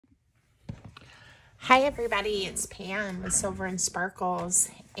Hi everybody, it's Pam with Silver and Sparkles,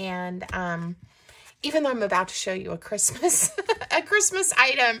 and even though I'm about to show you a Christmas a Christmas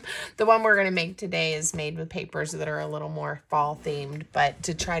item, the one we're going to make today is made with papers that are a little more fall themed, but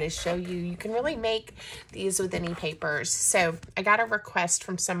to try to show you, you can really make these with any papers. So I got a request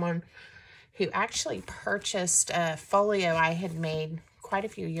from someone who actually purchased a folio I had made quite a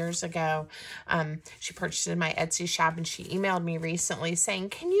few years ago. She purchased it in my Etsy shop, and she emailed me recently saying,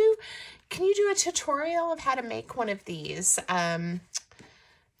 can you do a tutorial of how to make one of these on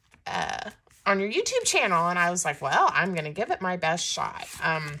your YouTube channel? And I was like, well, I'm going to give it my best shot.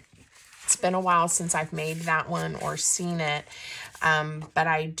 It's been a while since I've made that one or seen it. But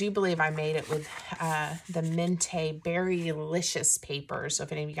I do believe I made it with the Mente Berry-licious paper. So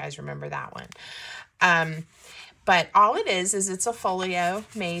if any of you guys remember that one. But all it is it's a folio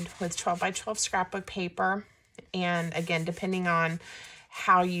made with 12 by 12 scrapbook paper. And again, depending on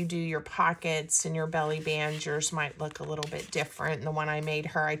how you do your pockets and your belly bands, yours might look a little bit different. And the one I made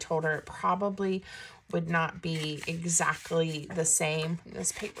her, I told her it probably would not be exactly the same.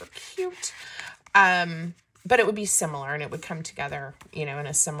 This paper cute. But it would be similar and it would come together, you know, in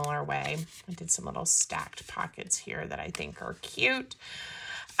a similar way. I did some little stacked pockets here that I think are cute.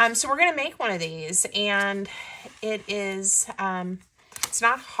 So we're going to make one of these, and it is, it's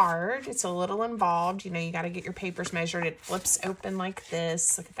not hard. It's a little involved. You know, you got to get your papers measured. It flips open like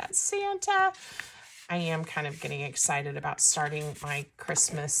this. Look at that Santa. I am kind of getting excited about starting my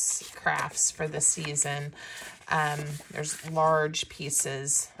Christmas crafts for the season. There's large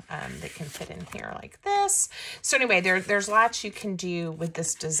pieces that can fit in here like this. So anyway, there's lots you can do with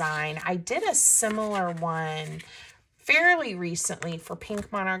this design. I did a similar one fairly recently for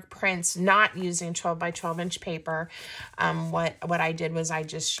Pink Monarch prints, not using 12 by 12 inch paper. What I did was I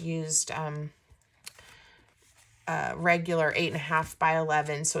just used regular 8.5 by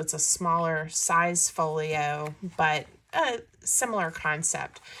 11, so it's a smaller size folio, but similar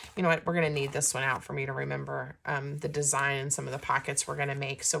concept. You know what, we're going to need this one out for me to remember the design and some of the pockets we're going to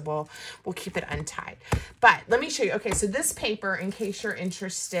make, so we'll keep it untied. But let me show you. Okay, so this paper, in case you're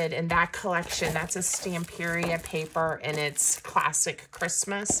interested in that collection, that's a Stamperia paper, and it's classic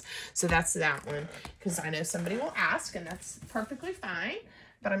Christmas. So that's that one, because I know somebody will ask, and that's perfectly fine.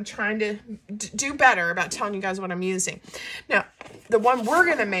 But I'm trying to do better about telling you guys what I'm using. Now, the one we're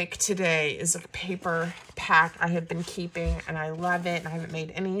going to make today is a paper pack I have been keeping, and I love it. I haven't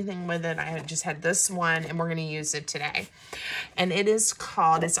made anything with it. I just had this one, and we're going to use it today. And it is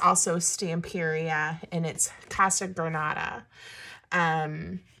called, it's also Stamperia, and it's Casa Granada.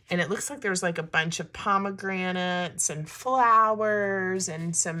 And it looks like there's like a bunch of pomegranates and flowers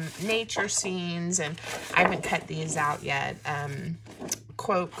and some nature scenes. And I haven't cut these out yet.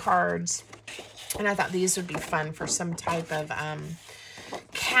 Quote cards. And I thought these would be fun for some type of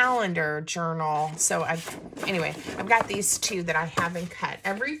calendar journal. So anyway, I've got these two that I haven't cut.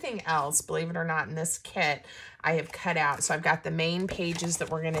 Everything else, believe it or not, in this kit, I have cut out. So I've got the main pages that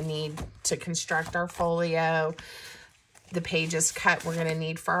we're going to need to construct our folio. The pages cut we're going to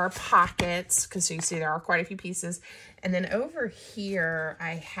need for our pockets, because you see there are quite a few pieces. And then over here,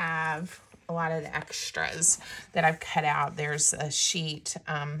 I have a lot of the extras that I've cut out. There's a sheet.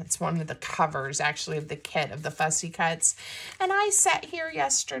 It's one of the covers, actually, of the kit of the fussy cuts. And I sat here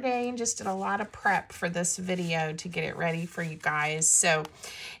yesterday and just did a lot of prep for this video to get it ready for you guys. So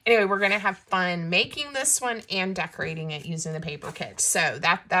anyway, we're going to have fun making this one and decorating it using the paper kit. So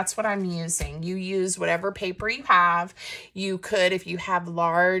that's what I'm using. You use whatever paper you have. You could, if you have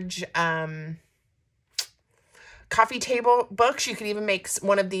large coffee table books, you could even make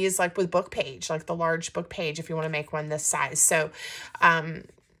one of these like with book page, like the large book page, if you want to make one this size. So,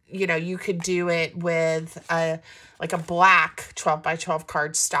 you know, you could do it with like a black 12 by 12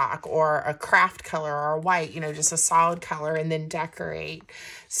 cardstock, or a craft color, or a white, you know, just a solid color, and then decorate.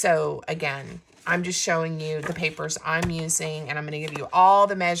 So again, I'm just showing you the papers I'm using, and I'm going to give you all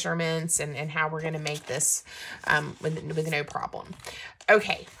the measurements and how we're going to make this with no problem.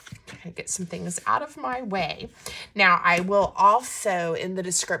 Okay, get some things out of my way. Now, I will also, in the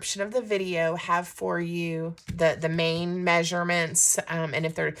description of the video, have for you the main measurements. And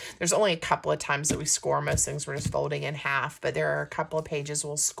if there's only a couple of times that we score. Most things we're just folding in half, but there are a couple of pages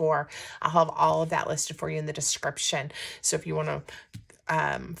we'll score. I'll have all of that listed for you in the description. So if you want to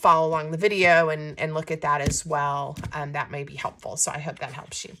follow along the video and look at that as well, that may be helpful. So I hope that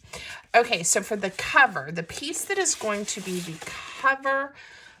helps you. Okay, so for the cover, the piece that is going to be the cover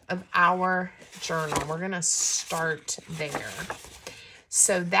of our journal, we're going to start there.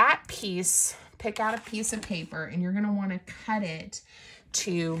 So that piece, pick out a piece of paper, and you're going to want to cut it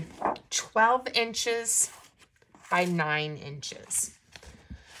to 12 inches by 9 inches.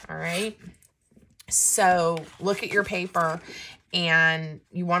 All right. So look at your paper, and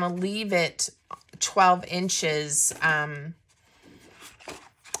you want to leave it 12 inches,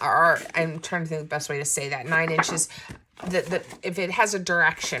 or I'm trying to think of the best way to say that, 9 inches. If it has a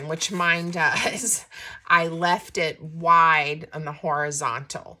direction, which mine does, I left it wide on the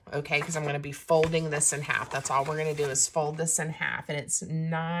horizontal, okay? Because I'm going to be folding this in half. That's all we're going to do is fold this in half. And it's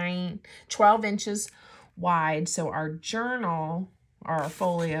 12 inches wide. So our journal, or our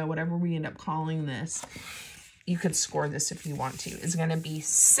folio, whatever we end up calling this, you could score this if you want to, is going to be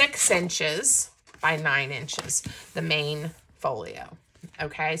 6 inches by 9 inches, the main folio.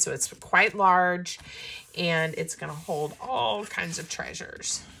 Okay, so it's quite large, and it's going to hold all kinds of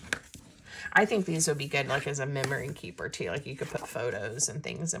treasures. I think these would be good, like, as a memory keeper, too. Like, you could put photos and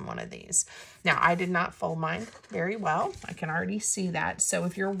things in one of these. Now, I did not fold mine very well. I can already see that. So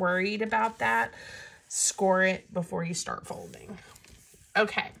if you're worried about that, score it before you start folding.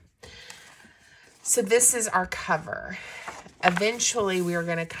 Okay. So this is our cover. Eventually, we are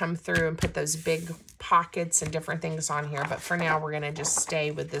going to come through and put those big pockets and different things on here. But for now, we're going to just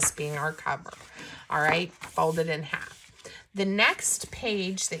stay with this being our cover. All right, fold it in half. The next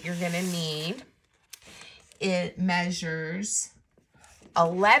page that you're going to need, it measures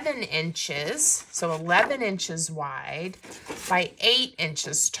 11 inches, so 11 inches wide by 8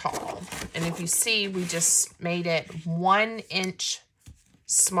 inches tall. And if you see, we just made it 1 inch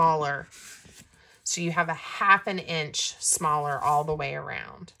smaller. So you have a 1/2 inch smaller all the way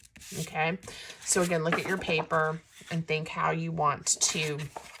around. Okay, so again, look at your paper and think how you want to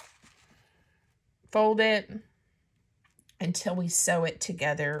fold it until we sew it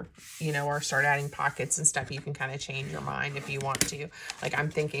together, you know, or start adding pockets and stuff. You can kind of change your mind if you want to. Like, I'm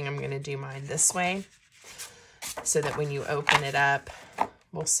thinking I'm going to do mine this way so that when you open it up,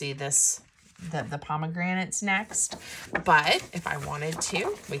 we'll see this, the pomegranates next. But if I wanted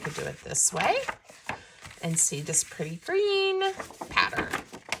to, we could do it this way and see this pretty green pattern.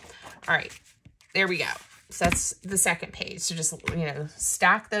 All right, there we go. So that's the second page. So just, you know,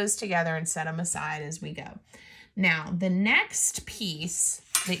 stack those together and set them aside as we go. Now, the next piece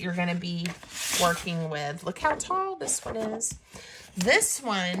that you're going to be working with, look how tall this one is. This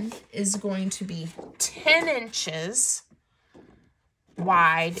one is going to be 10 inches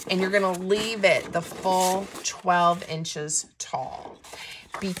wide, and you're going to leave it the full 12 inches tall.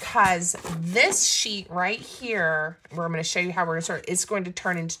 Because this sheet right here, where I'm going to show you how we're going to start, it's going to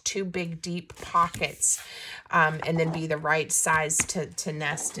turn into 2 big deep pockets, and then be the right size to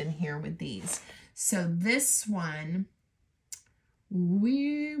nest in here with these. So this one,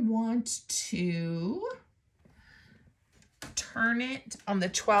 we want to turn it on the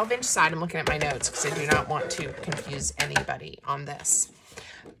 12-inch side. I'm looking at my notes because I do not want to confuse anybody on this.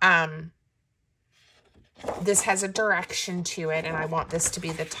 This has a direction to it, and I want this to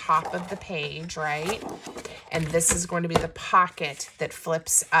be the top of the page, right? And this is going to be the pocket that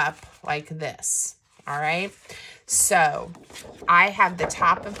flips up like this, all right? So I have the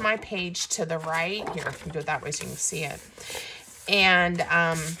top of my page to the right. Here, I can do it that way so you can see it. And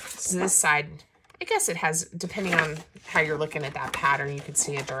so this side, I guess it has, depending on how you're looking at that pattern, you could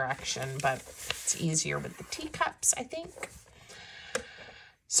see a direction, but it's easier with the teacups, I think.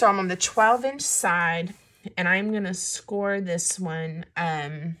 So I'm on the 12-inch side, and I'm going to score this one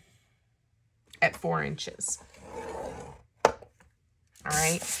at 4 inches. All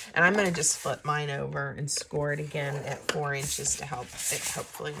right, and I'm going to just flip mine over and score it again at 4 inches to help it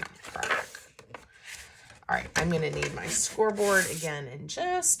hopefully not crack. All right, I'm going to need my scoreboard again in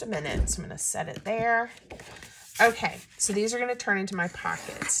just a minute, so I'm going to set it there. Okay, so these are going to turn into my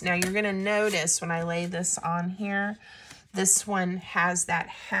pockets. Now, you're going to notice when I lay this on here, this one has that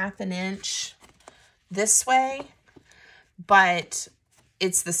 1/2 inch this way, but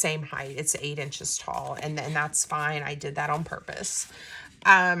it's the same height. It's 8 inches tall, and that's fine. I did that on purpose.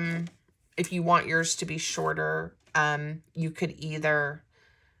 If you want yours to be shorter, you could either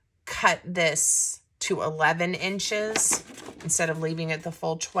cut this to 11 inches instead of leaving it the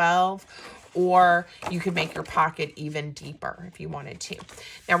full 12, or you could make your pocket even deeper if you wanted to.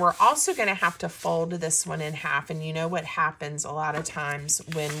 Now, we're also going to have to fold this one in half, and you know what happens a lot of times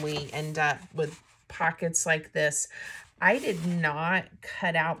when we end up with pockets like this. I did not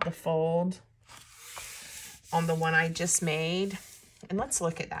cut out the fold on the one I just made. And let's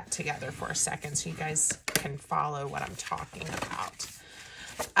look at that together for a second so you guys can follow what I'm talking about.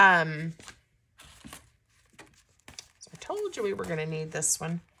 So I told you we were going to need this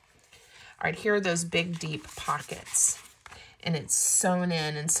one. All right, here are those big, deep pockets. And it's sewn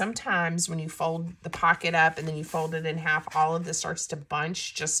in. And sometimes when you fold the pocket up and then you fold it in half, all of this starts to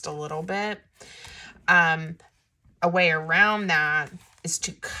bunch just a little bit. A way around that is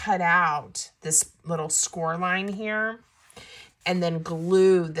to cut out this little score line here and then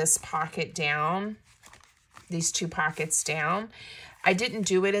glue this pocket down, these two pockets down. I didn't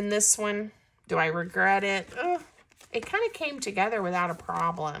do it in this one. Do I regret it? It kind of came together without a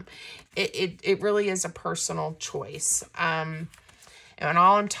problem. It really is a personal choice. And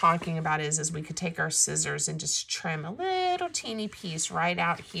all I'm talking about is we could take our scissors and just trim a little teeny piece right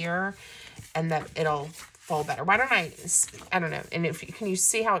out here, and that it'll fold better. Why don't I don't know. And can you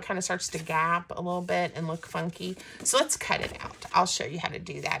see how it kind of starts to gap a little bit and look funky? So let's cut it out. I'll show you how to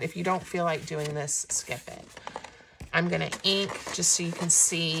do that. If you don't feel like doing this, skip it. I'm going to ink just so you can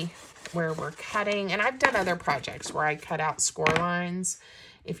see where we're cutting. And I've done other projects where I cut out score lines.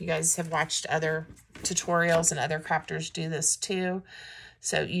 If you guys have watched other tutorials, and other crafters do this too.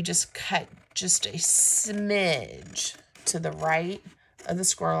 So you just cut just a smidge to the right of the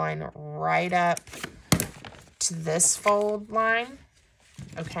score line, right up to this fold line,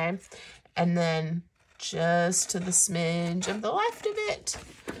 okay? And then just to the smidge of the left of it.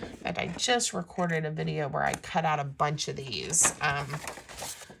 And I just recorded a video where I cut out a bunch of these.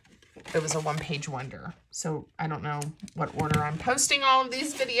 It was a one-page wonder. So I don't know what order I'm posting all of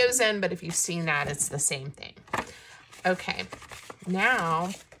these videos in, but if you've seen that, it's the same thing. Okay, now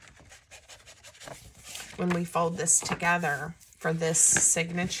when we fold this together for this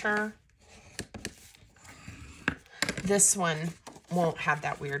signature, this one won't have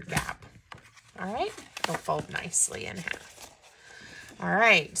that weird gap. All right, it'll fold nicely in half. All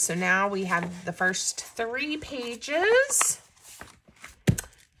right, so now we have the first 3 pages.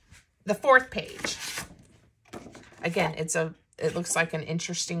 The 4th page, again, it looks like an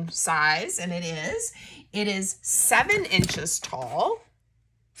interesting size, and it is. It is 7 inches tall.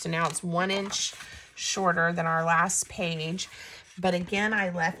 So now it's 1 inch shorter than our last page. But again,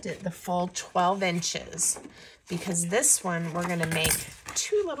 I left it the full 12 inches because this one, we're gonna make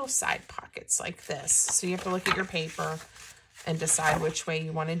 2 little side pockets like this. So you have to look at your paper and decide which way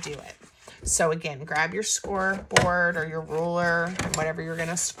you wanna do it. So again, grab your scoreboard or your ruler, whatever you're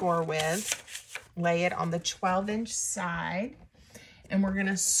gonna score with, lay it on the 12-inch side, and we're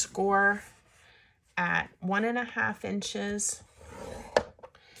gonna score at 1.5 inches,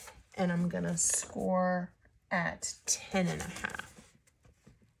 and I'm gonna score at 10.5.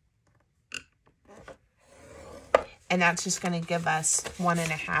 And that's just gonna give us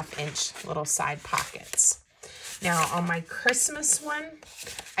 1.5 inch little side pockets. Now on my Christmas one,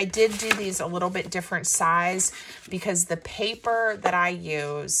 I did do these a little bit different size because the paper that I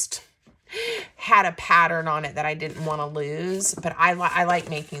used had a pattern on it that I didn't want to lose, but I like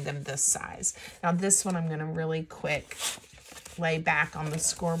making them this size. Now this one I'm going to really quick lay back on the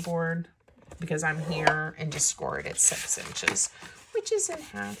scoreboard because I'm here, and just score it at 6 inches, which is in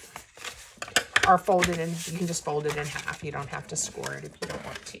half. Or fold it in, you can just fold it in half. You don't have to score it if you don't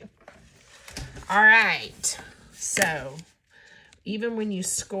want to. All right. So even when you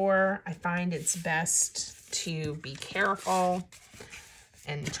score, I find it's best to be careful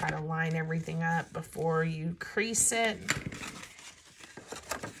and try to line everything up before you crease it.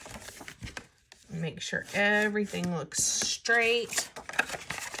 Make sure everything looks straight.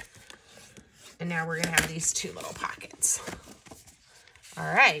 And now we're gonna have these 2 little pockets.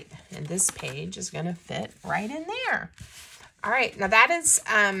 All right, and this page is gonna fit right in there. All right, now that is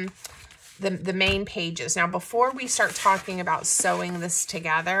the main pages. Now, before we start talking about sewing this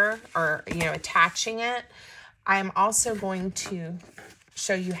together or, attaching it, I'm also going to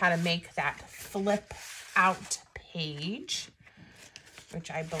show you how to make that flip out page,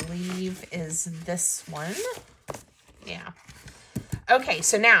 which I believe is this one. Yeah. Okay,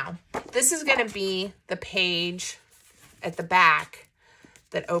 so now this is going to be the page at the back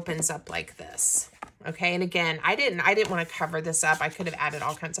that opens up like this. Okay, and again, I didn't want to cover this up. I could have added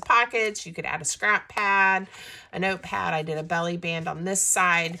all kinds of pockets. You could add a scrap pad, a notepad. I did a belly band on this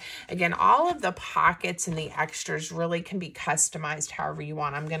side. Again, all of the pockets and the extras really can be customized however you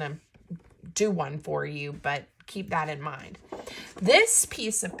want. I'm going to do one for you, but keep that in mind. This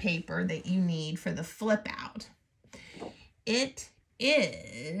piece of paper that you need for the flip out, it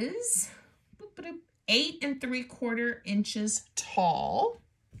is 8 3/4 inches tall.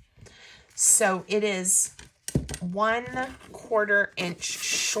 So it is 1/4 inch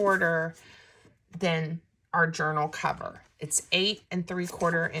shorter than our journal cover. It's 8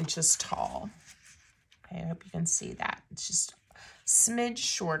 3/4 inches tall. Okay, I hope you can see that. It's just a smidge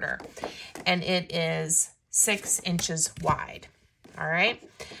shorter. And it is 6 inches wide. All right.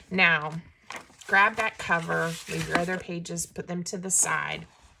 Now, grab that cover, leave your other pages, put them to the side.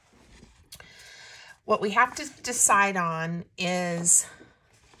 What we have to decide on is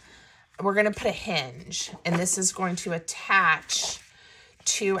we're going to put a hinge, and this is going to attach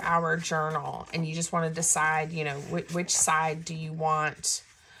 2-hour journal and you just want to decide, you know, which side do you want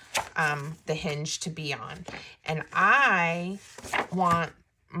the hinge to be on. And I want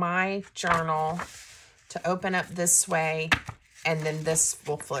my journal to open up this way, and then this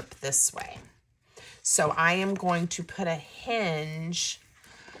will flip this way. So I am going to put a hinge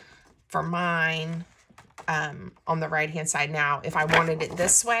for mine on the right hand side. Now, if I wanted it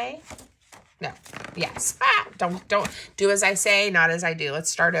this way, no, yes, don't do as I say, not as I do. Let's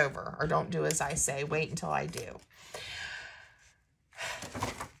start over. Or don't do as I say, wait until I do.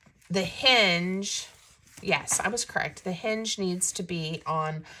 The hinge, yes, I was correct. The hinge needs to be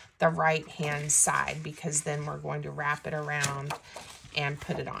on the right hand side because then we're going to wrap it around and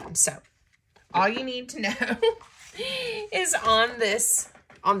put it on. So all you need to know is on the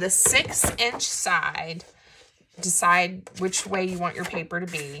 6-inch side, decide which way you want your paper to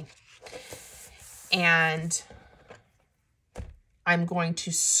be. And I'm going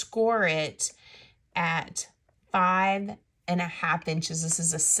to score it at 5.5 inches. This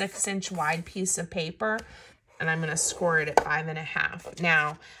is a 6-inch wide piece of paper, and I'm going to score it at 5.5.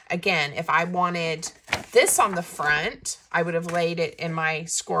 Now, again, if I wanted this on the front, I would have laid it in my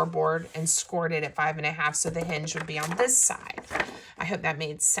scoreboard and scored it at 5.5, so the hinge would be on this side. I hope that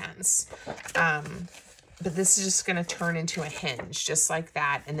made sense. But this is just going to turn into a hinge, just like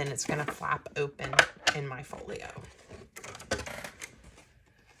that, and then it's going to flap open in my folio.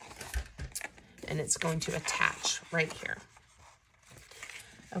 And it's going to attach right here.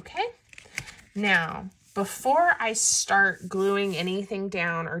 Okay, now, before I start gluing anything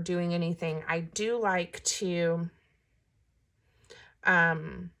down or doing anything, I do like to,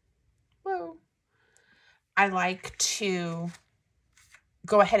 I like to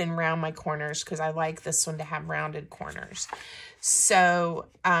go ahead and round my corners because I like this one to have rounded corners. So,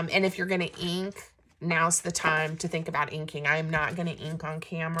 and if you're going to ink, now's the time to think about inking. I am not going to ink on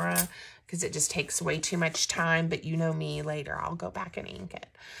camera because it just takes way too much time, but you know me, later I'll go back and ink it.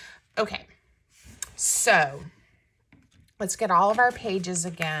 Okay, so let's get all of our pages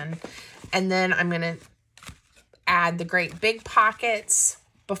again, and then I'm going to add the great big pockets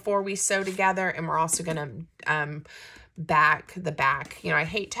before we sew together, and we're also going to back the back. You know, I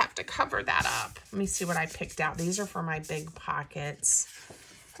hate to have to cover that up. Let me see what I picked out. These are for my big pockets.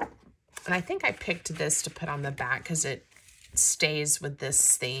 And I think I picked this to put on the back because it stays with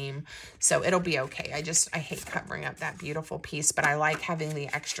this theme. So it'll be okay. I hate covering up that beautiful piece, but I like having the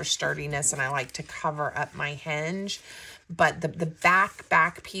extra sturdiness and I like to cover up my hinge. But the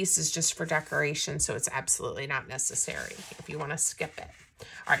back piece is just for decoration, so it's absolutely not necessary if you want to skip it.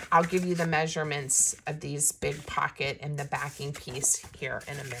 All right, I'll give you the measurements of these big pocket and the backing piece here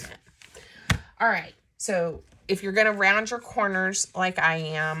in a minute. All right, so if you're going to round your corners like I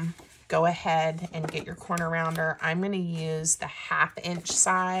am, go ahead and get your corner rounder. I'm going to use the 1/2 inch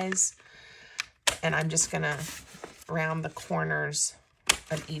size, and I'm just going to round the corners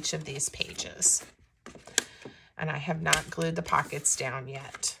of each of these pages. And I have not glued the pockets down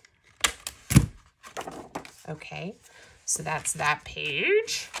yet. Okay. So that's that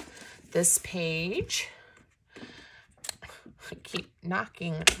page. This page, I keep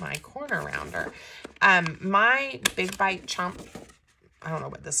knocking my corner rounder. My Big Bite Chomp, I don't know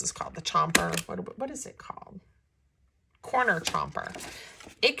what this is called, the chomper. What is it called? Corner chomper.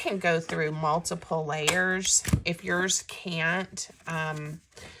 It can go through multiple layers. If yours can't,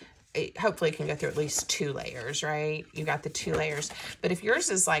 hopefully it can go through at least 2 layers, right? You got the 2 layers. But if yours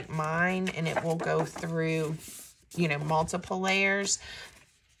is like mine and it will go through, you know, multiple layers,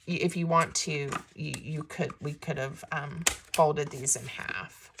 if you want to, we could have folded these in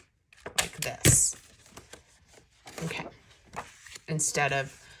half like this. Okay. Instead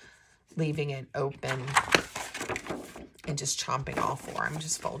of leaving it open and just chomping all 4, I'm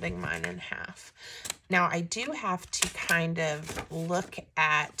just folding mine in half. Now I do have to kind of look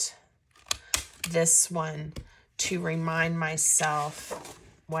at this one to remind myself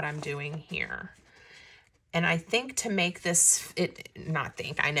what I'm doing here. And I think to make this,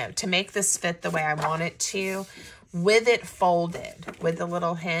 to make this fit the way I want it to, with it folded, with the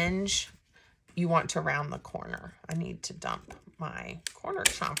little hinge, you want to round the corner. I need to dump my corner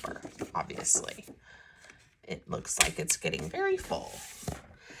chomper, obviously. It looks like it's getting very full.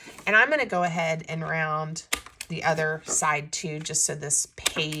 And I'm going to go ahead and round the other side too, just so this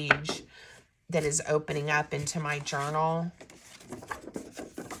page that is opening up into my journal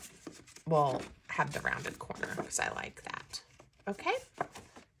will have the rounded corner because I like that. Okay.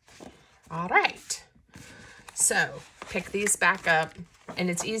 All right. So pick these back up, and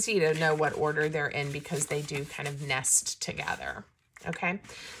it's easy to know what order they're in because they do kind of nest together. Okay,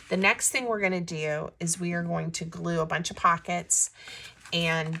 the next thing we're going to do is we are going to glue a bunch of pockets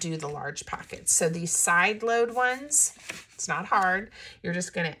and do the large pockets. So these side load ones, it's not hard. You're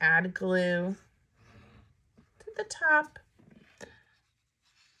just going to add glue to the top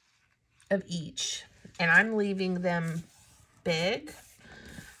of each. And I'm leaving them big.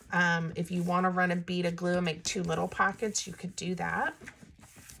 If you want to run a bead of glue and make 2 little pockets, you could do that.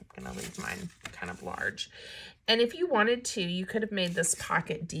 I'm going to leave mine kind of large. And if you wanted to, you could have made this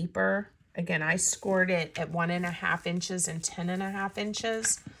pocket deeper. Again, I scored it at 1.5 inches and 10.5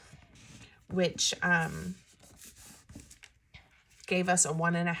 inches, which gave us a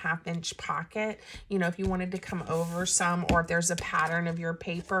 1.5 inch pocket. You know, if you wanted to come over some, or if there's a pattern of your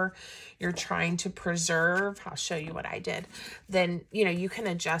paper you're trying to preserve, I'll show you what I did, then, you know, you can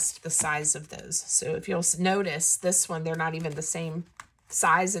adjust the size of those. So if you'll notice this one, they're not even the same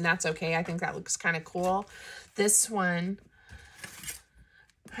size, and that's okay. I think that looks kind of cool. This one,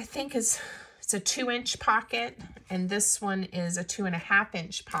 I think it's a 2-inch pocket, and this one is a 2.5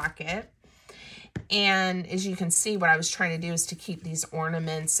 inch pocket. And as you can see, what I was trying to do is to keep these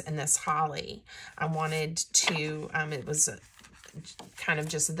ornaments and this holly. I wanted to, it was kind of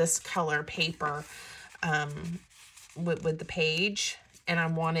just this color paper with the page, and I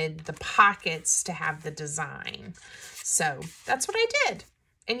wanted the pockets to have the design. So that's what I did.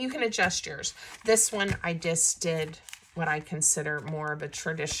 And you can adjust yours. This one, I just did what I consider more of a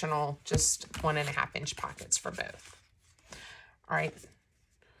traditional, just 1.5 inch pockets for both. All right.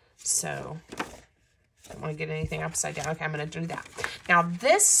 So don't want to get anything upside down. Okay, I'm going to do that. Now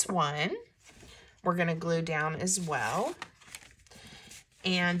this one, we're going to glue down as well.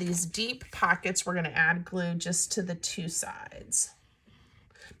 And these deep pockets, we're going to add glue just to the 2 sides,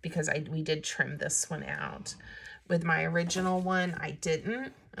 because we did trim this one out. With my original one, I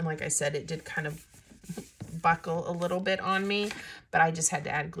didn't. And like I said, it did kind of buckle a little bit on me, but I just had to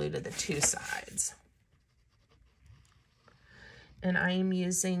add glue to the 2 sides. And I am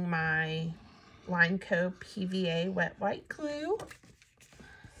using my Lineco PVA wet white glue.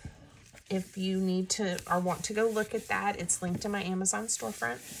 If you need to or want to go look at that, it's linked in my Amazon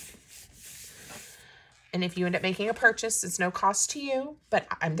storefront. And if you end up making a purchase, it's no cost to you, but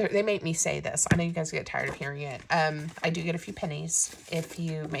they make me say this. I know you guys get tired of hearing it. I do get a few pennies if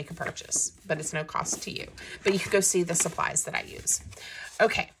you make a purchase, but it's no cost to you. But you can go see the supplies that I use.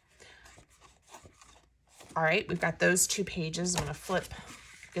 Okay. All right, we've got those 2 pages. I'm going to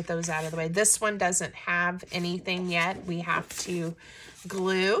get those out of the way. This one doesn't have anything yet. We have to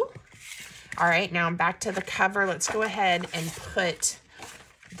glue. All right, now I'm back to the cover. Let's go ahead and put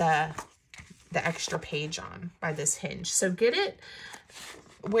the extra page on by this hinge. So get it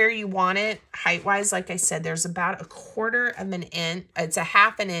where you want it height-wise. Like I said, there's about 1/4 of an inch. It's a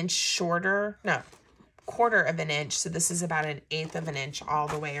 1/2 inch shorter. No, 1/4 of an inch. So this is about 1/8 of an inch all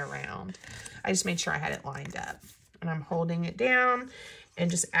the way around. I just made sure I had it lined up. And I'm holding it down and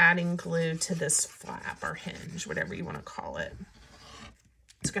just adding glue to this flap or hinge, whatever you want to call it.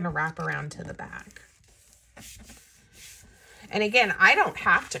 It's going to wrap around to the back. And again, I don't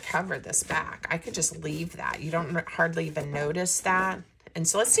have to cover this back. I could just leave that. You don't hardly even notice that. And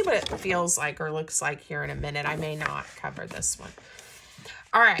so let's see what it feels like or looks like here in a minute. I may not cover this one.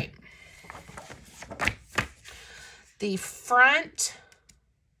 All right. The front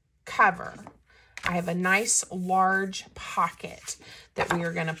cover, I have a nice large pocket that we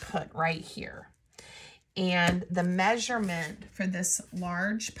are going to put right here. And the measurement for this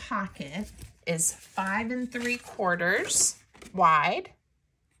large pocket is 5 3/4 wide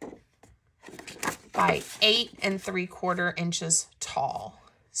by 8 3/4 inches tall.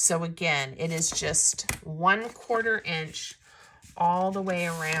 So again, it is just 1/4 inch all the way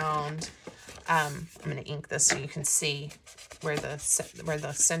around. I'm going to ink this so you can see where the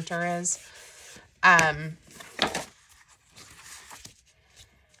center is.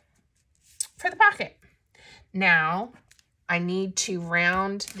 For the pocket. Now, I need to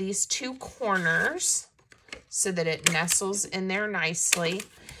round these 2 corners so that it nestles in there nicely.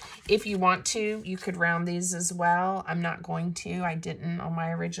 If you want to, you could round these as well. I'm not going to. I didn't on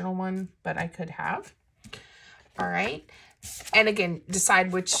my original one, but I could have. All right. And again,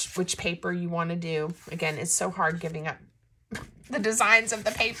 decide which paper you want to do. Again, it's so hard giving up the designs of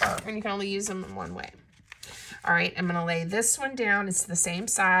the paper when you can only use them in one way. All right, I'm going to lay this one down. It's the same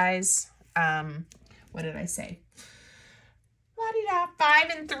size. What did I say?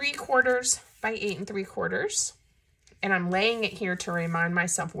 5 3/4 by 8 3/4. And I'm laying it here to remind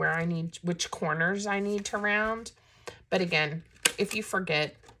myself which corners I need to round. But again, if you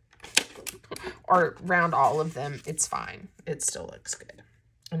forget or round all of them, it's fine. It still looks good.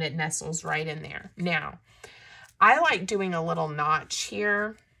 And it nestles right in there. Now, I like doing a little notch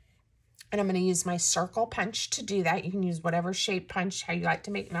here, and I'm going to use my circle punch to do that. You can use whatever shape punch, how you like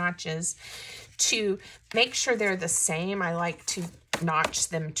to make notches. To make sure they're the same, I like to notch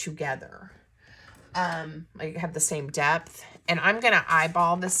them together. Like have the same depth. And I'm going to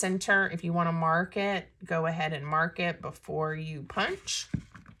eyeball the center. If you want to mark it, go ahead and mark it before you punch.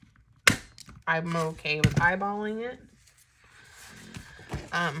 I'm okay with eyeballing it.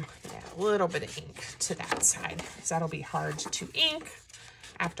 Yeah, a little bit of ink to that side, because that'll be hard to ink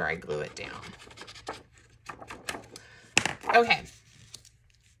after I glue it down. Okay.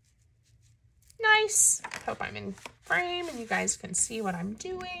 Nice. Hope I'm in frame and you guys can see what I'm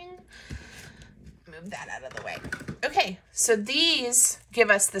doing. Move that out of the way. Okay, so these give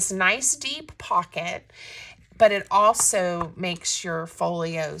us this nice deep pocket, but it also makes your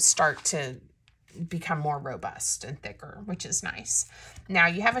folio start to become more robust and thicker, which is nice. Now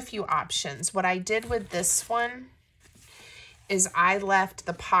you have a few options. What I did with this one is I left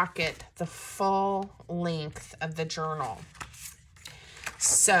the pocket the full length of the journal.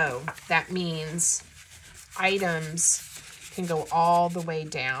 So that means items can go all the way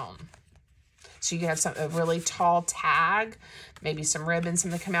down. So you can have a really tall tag, maybe some ribbons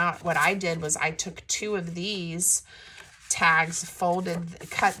that come out. What I did was I took 2 of these tags,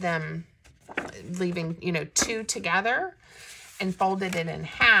 cut them, leaving, 2 together, and folded it in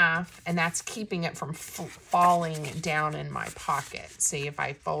half, and that's keeping it from falling down in my pocket. See, if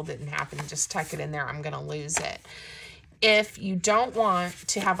I fold it in half and just tuck it in there, I'm going to lose it. If you don't want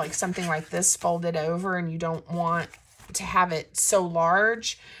to have like something like this folded over and you don't want to have it so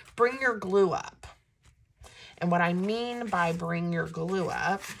large, bring your glue up. And what I mean by bring your glue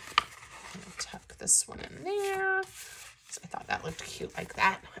up, I'm going to tuck this one in there. So I thought that looked cute like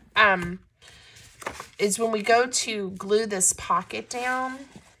that. Is when we go to glue this pocket down,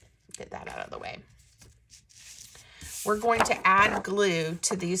 get that out of the way. We're going to add glue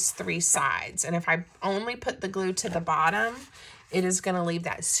to these 3 sides. And if I only put the glue to the bottom, it is going to leave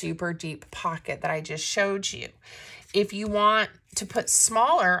that super deep pocket that I just showed you. If you want to put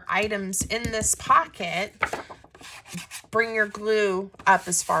smaller items in this pocket, bring your glue up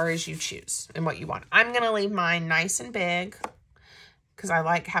as far as you choose and what you want. I'm going to leave mine nice and big because I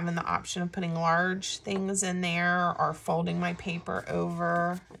like having the option of putting large things in there or folding my paper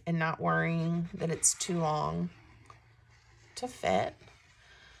over and not worrying that it's too long to fit.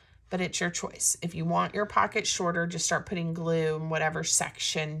 But it's your choice. If you want your pocket shorter, just start putting glue in whatever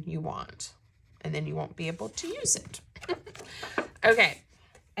section you want, and then you won't be able to use it. Okay.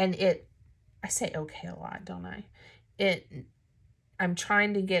 And I say okay a lot, don't I? I'm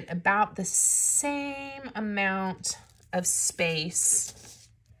trying to get about the same amount of space.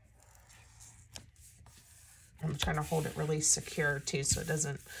 I'm trying to hold it really secure too, so it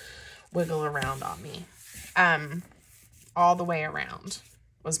doesn't wiggle around on me. All the way around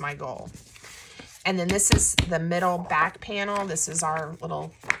was my goal. And then this is the middle back panel. This is our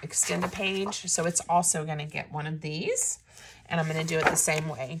little extended page. So it's also going to get one of these. And I'm going to do it the same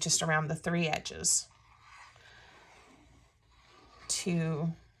way, just around the 3 edges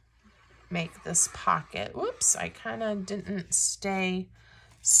to make this pocket. Whoops, I kind of didn't stay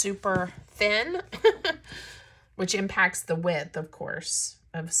super thin, which impacts the width, of course,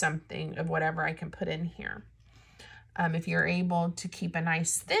 of whatever I can put in here. If you're able to keep a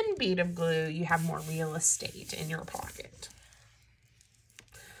nice thin bead of glue, you have more real estate in your pocket.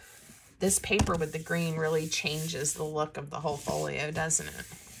 This paper with the green really changes the look of the whole folio, doesn't it?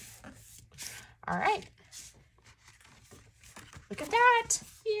 All right. Look at that.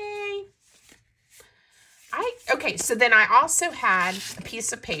 Yay. Okay, so then I also had a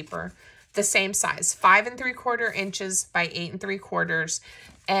piece of paper the same size, 5 3/4 inches by 8 3/4.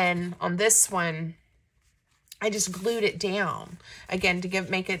 And on this one, I just glued it down again to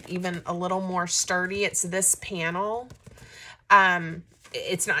make it even a little more sturdy. It's this panel.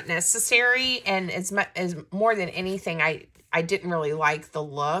 It's not necessary, and as more than anything, I didn't really like the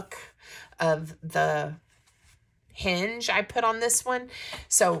look of the hinge I put on this one.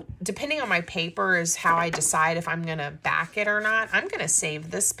 So depending on my paper is how I decide if I'm going to back it or not. I'm going to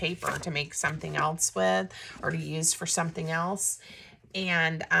save this paper to make something else with, or to use for something else,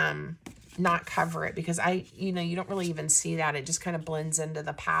 and not cover it, because you don't really even see that. It just kind of blends into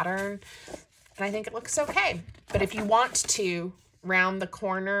the pattern, and I think it looks okay. But if you want to round the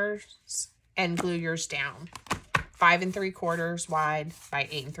corners and glue yours down, 5 3/4 wide by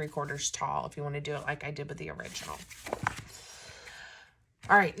 8 3/4 tall, if you want to do it like I did with the original.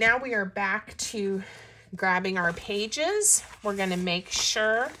 All right, now we are back to grabbing our pages. We're going to make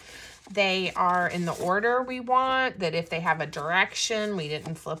sure they are in the order we want, that if they have a direction, we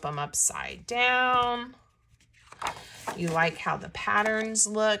didn't flip them upside down. you like how the patterns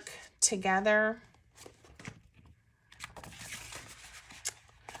look together.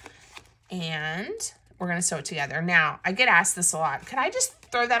 And we're going to sew it together. Now, I get asked this a lot. Could I just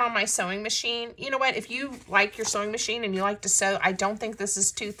throw that on my sewing machine? You know what? If you like your sewing machine and you like to sew, I don't think this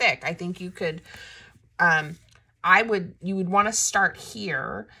is too thick. I think you could, you would want to start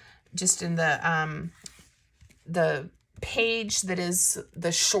here, just in the page that is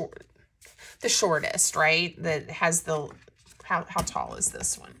the shortest, right? That has the, how tall is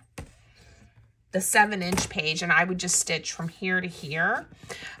this one? The 7-inch page, and I would just stitch from here to here.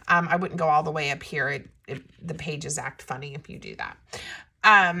 I wouldn't go all the way up here. The pages act funny if you do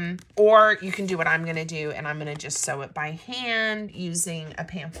that. Or you can do what I'm going to do, and I'm going to just sew it by hand using a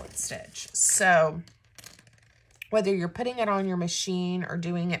pamphlet stitch. So whether you're putting it on your machine or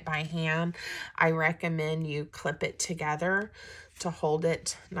doing it by hand, I recommend you clip it together to hold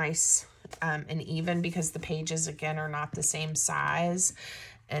it nice and even, because the pages, again, are not the same size,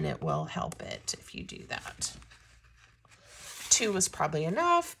 and it will help it if you do that. 2 was probably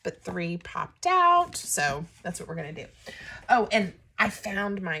enough, but 3 popped out, so that's what we're going to do. Oh, and I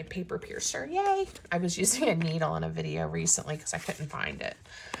found my paper piercer. Yay! I was using a needle in a video recently because I couldn't find it.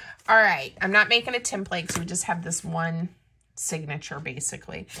 All right, I'm not making a template because we just have this one signature,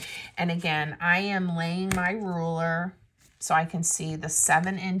 basically. And again, I am laying my ruler so I can see the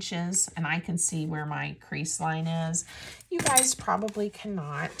 7 inches, and I can see where my crease line is. You guys probably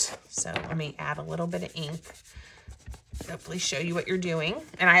cannot, so let me add a little bit of ink. Hopefully show you what you're doing.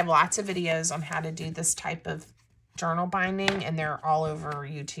 And I have lots of videos on how to do this type of journal binding, and they're all over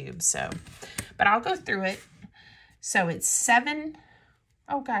YouTube. So, but I'll go through it. So it's 7.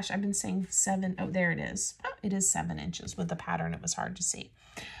 Oh gosh, I've been saying 7. Oh, there it is. Oh, it is 7 inches. With the pattern, it was hard to see.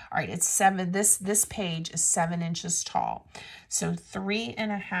 All right, it's 7. This page is 7 inches tall. So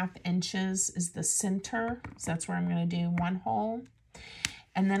 3.5 inches is the center. So that's where I'm going to do 1 hole.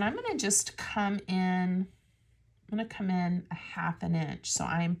 And then I'm going to just come in. I'm going to come in 1/2 inch. So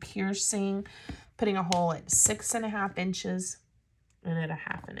I am piercing, putting a hole at 6.5 inches and at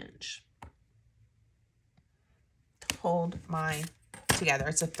 1/2 inch. To hold my together.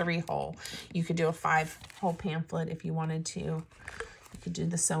 It's a 3-hole. You could do a 5-hole pamphlet if you wanted to. You could do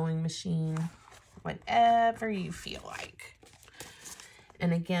the sewing machine, whatever you feel like.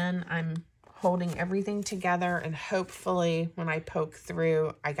 And again, I'm holding everything together, and hopefully when I poke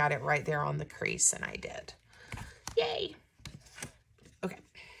through, I got it right there on the crease, and I did. Yay! Okay.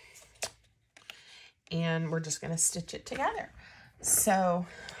 And we're just going to stitch it together. So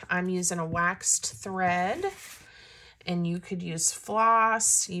I'm using a waxed thread, and you could use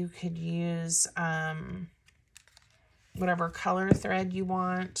floss, you could use whatever color thread you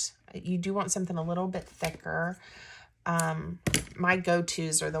want. You do want something a little bit thicker. My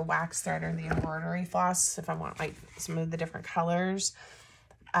go-tos are the wax thread or the embroidery floss if I want like some of the different colors.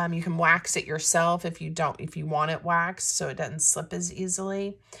 You can wax it yourself if you want it waxed so it doesn't slip as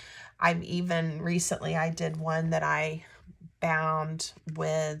easily. I've even recently, I did one that I bound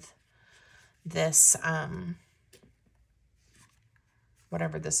with this,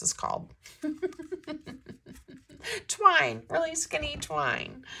 whatever this is called. Twine, really skinny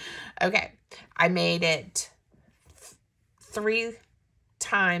twine. Okay, I made it 3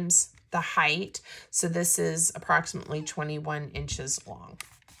 times the height. So this is approximately 21 inches long.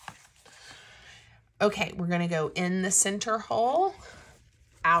 Okay, we're going to go in the center hole,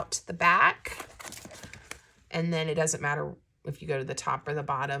 out the back, and then it doesn't matter if you go to the top or the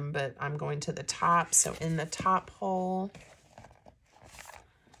bottom, but I'm going to the top. So in the top hole,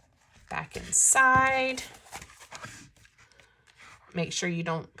 back inside. Make sure you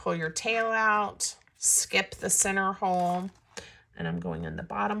don't pull your tail out. Skip the center hole, and I'm going in the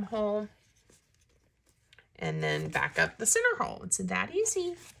bottom hole, and then back up the center hole. It's that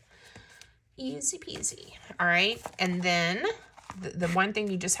easy. Easy peasy. All right, and then the one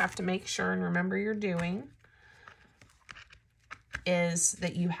thing you just have to make sure and remember you're doing is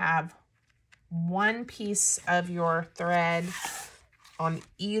that you have one piece of your thread on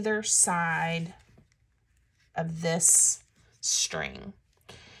either side of this string.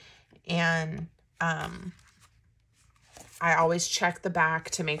 And I always check the back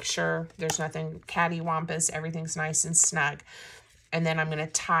to make sure there's nothing cattywampus, everything's nice and snug. And then I'm going to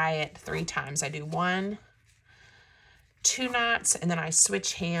tie it 3 times. I do 1, 2 knots, and then I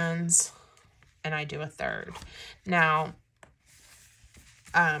switch hands and I do a 3rd. Now,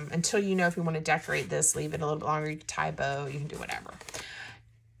 until you know if you want to decorate this, leave it a little bit longer. You can tie a bow, you can do whatever.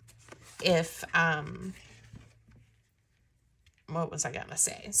 If, what was I going to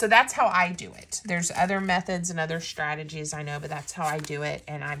say? So that's how I do it. There's other methods and other strategies I know, but that's how I do it.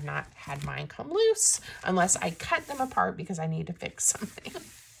 And I've not had mine come loose unless I cut them apart because I need to fix something.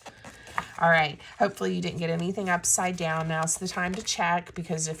 All right. Hopefully you didn't get anything upside down. Now's the time to check,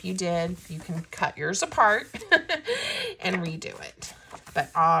 because if you did, you can cut yours apart and redo it. But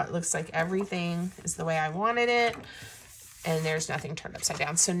it looks like everything is the way I wanted it. And there's nothing turned upside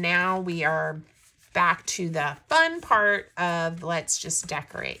down. So now we are back to the fun part of let's just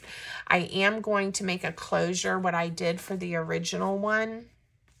decorate. I am going to make a closure. What I did for the original one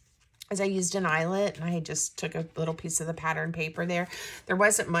is I used an eyelet, and I just took a little piece of the pattern paper there. There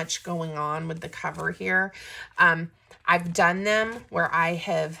wasn't much going on with the cover here. I've done them where I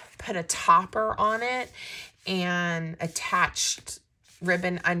have put a topper on it and attached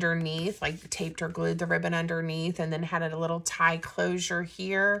ribbon underneath, like taped or glued the ribbon underneath, and then had a little tie closure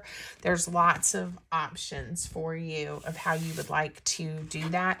here. There's lots of options for you of how you would like to do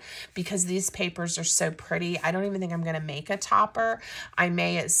that, because these papers are so pretty. I don't even think I'm going to make a topper. I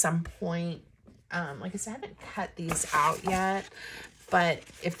may at some point, like I said, I haven't cut these out yet, but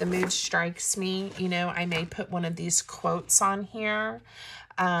if the mood strikes me, you know, I may put one of these quotes on here.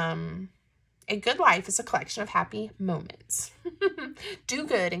 A good life is a collection of happy moments. Do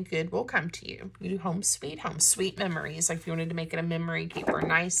good and good will come to you. You do home, sweet memories. Like if you wanted to make it a memory, keep for a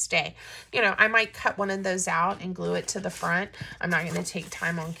nice day. You know, I might cut one of those out and glue it to the front. I'm not going to take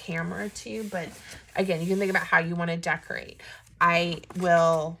time on camera to, but again, you can think about how you want to decorate. I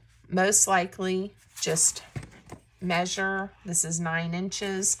will most likely just measure. This is 9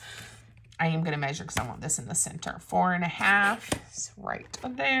 inches. I am going to measure because I want this in the center. 4.5, it's right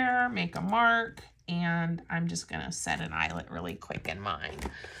there. Make a mark, and I'm just going to set an eyelet really quick in mine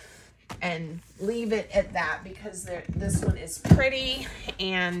and leave it at that, because this one is pretty,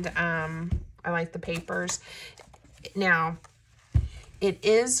 and I like the papers. Now, it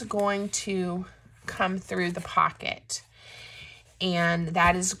is going to come through the pocket, and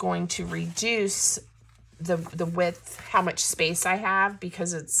that is going to reduce the width, how much space I have,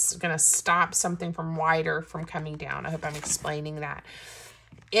 because it's going to stop something from wider from coming down. I hope I'm explaining that.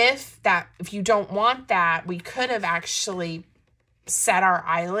 If you don't want that, we could have actually set our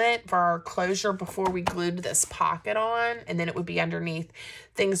eyelet for our closure before we glued this pocket on, and then it would be underneath.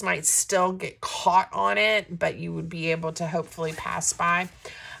 Things might still get caught on it, but you would be able to hopefully pass by.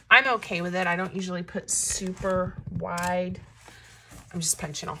 I'm okay with it. I don't usually put super wide, I'm just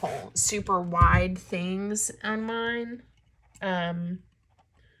punching a hole, super wide things on mine.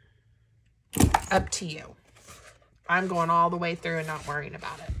 Up to you. I'm going all the way through and not worrying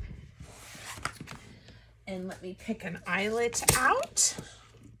about it. And let me pick an eyelet out.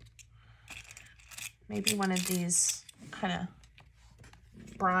 Maybe one of these kind of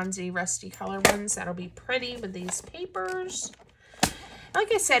bronzy, rusty color ones. That'll be pretty with these papers.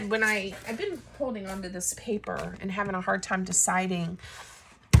 Like I said, when I've been holding onto this paper and having a hard time deciding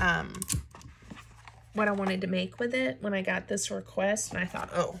what I wanted to make with it when I got this request, and I thought,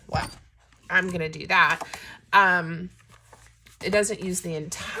 oh, well, I'm going to do that. It doesn't use the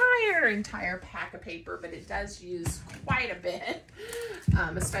entire pack of paper, but it does use quite a bit,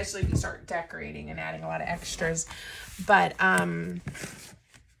 especially if you start decorating and adding a lot of extras. But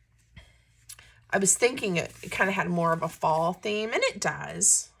I was thinking it kind of had more of a fall theme, and it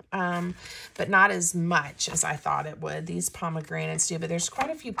does, but not as much as I thought it would. These pomegranates do, but there's quite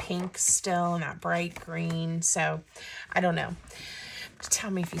a few pinks still and that bright green, so I don't know.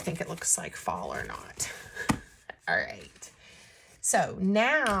 Tell me if you think it looks like fall or not. All right, so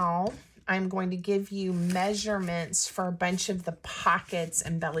now I'm going to give you measurements for a bunch of the pockets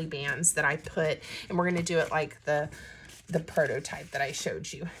and belly bands that I put, and we're going to do it like the prototype that I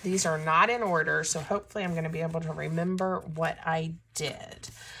showed you. These are not in order, so hopefully I'm going to be able to remember what I did.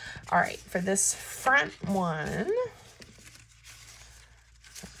 All right, for this front one,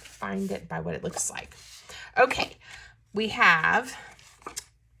 find it by what it looks like. Okay, we have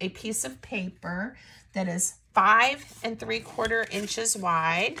a piece of paper that is 5 3/4 inches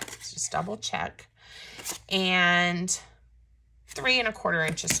wide. Let's just double check. And 3 1/4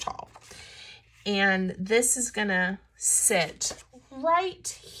 inches tall. And this is gonna sit right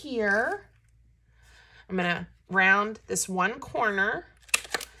here. I'm gonna round this one corner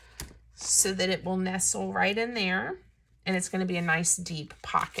so that it will nestle right in there. And it's gonna be a nice deep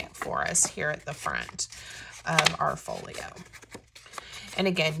pocket for us here at the front of our folio. And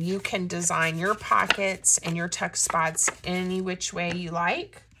again, you can design your pockets and your tuck spots any which way you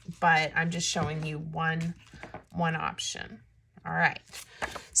like, but I'm just showing you one option. All right,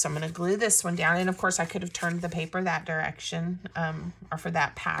 so I'm going to glue this one down. And of course, I could have turned the paper that direction or for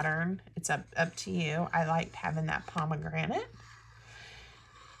that pattern. It's up to you. I liked having that pomegranate.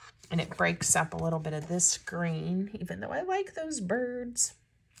 And it breaks up a little bit of this green, even though I like those birds.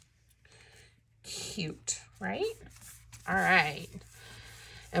 Cute, right? All right.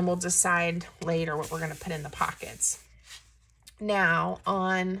 And we'll decide later what we're going to put in the pockets. Now,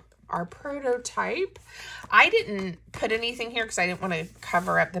 on our prototype, I didn't put anything here because I didn't want to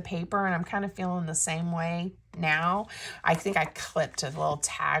cover up the paper, and I'm kind of feeling the same way now. I think I clipped a little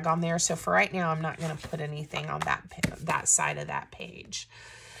tag on there, so for right now, I'm not going to put anything on that side of that page.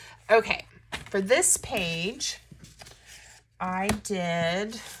 Okay, for this page, I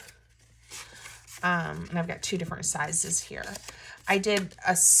did, and I've got two different sizes here. I did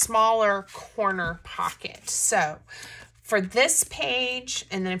a smaller corner pocket. So for this page,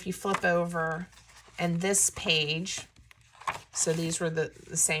 and then if you flip over and this page, so these were the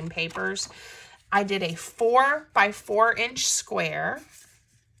same papers, I did a 4 by 4 inch square,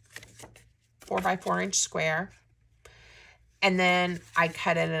 4 by 4 inch square, and then I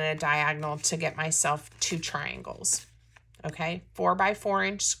cut it in a diagonal to get myself 2 triangles. Okay, 4 by 4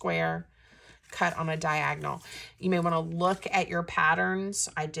 inch square, cut on a diagonal. You may want to look at your patterns.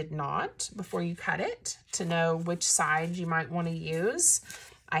 I did not before you cut it to know which side you might want to use.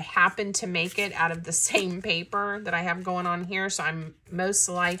 I happen to make it out of the same paper that I have going on here, so I'm most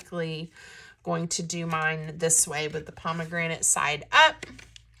likely going to do mine this way with the pomegranate side up,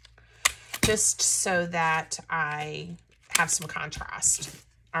 just so that I have some contrast.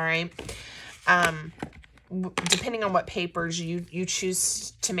 All right. Depending on what papers you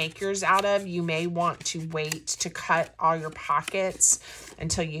choose to make yours out of, you may want to wait to cut all your pockets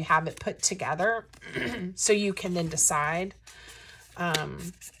until you have it put together so you can then decide,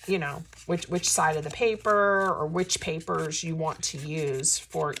 you know, which side of the paper or which papers you want to use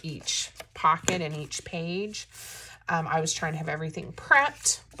for each pocket and each page. I was trying to have everything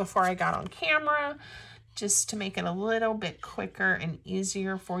prepped before I got on camera, just to make it a little bit quicker and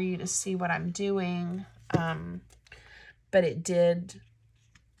easier for you to see what I'm doing. But it did,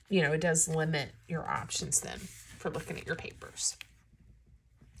 you know, it does limit your options then for looking at your papers.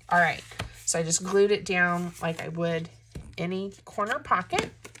 All right, so I just glued it down like I would any corner pocket.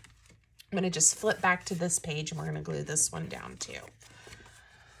 I'm going to just flip back to this page and we're going to glue this one down too.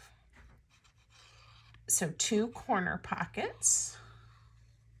 So 2 corner pockets.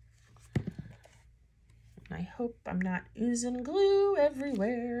 I hope I'm not oozing glue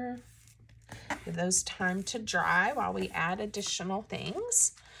everywhere. Give those time to dry while we add additional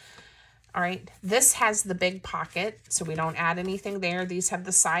things. All right, this has the big pocket, so we don't add anything there. These have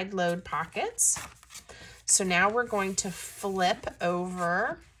the side load pockets. So now we're going to flip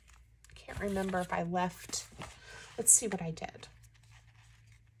over. I can't remember if I left. Let's see what I did.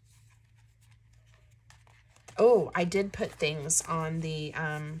 Oh, I did put things on the,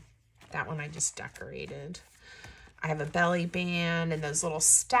 that one I just decorated. I have a belly band and those little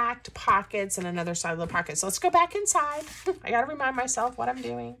stacked pockets and another side of the pocket. So let's go back inside. I got to remind myself what I'm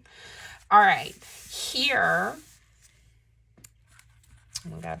doing. All right, here,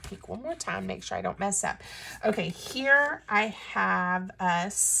 I'm going to peek one more time, make sure I don't mess up. Okay, here I have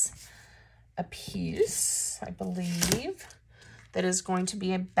us a piece, I believe, that is going to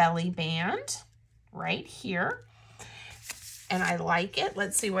be a belly band right here. And I like it.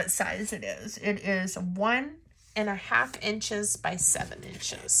 Let's see what size it is. It is 1.5 inches by 7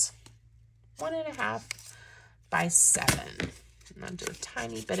 inches. 1.5 by 7. I'm going to do a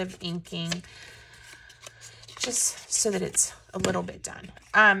tiny bit of inking just so that it's a little bit done.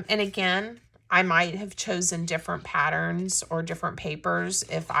 And again, I might have chosen different patterns or different papers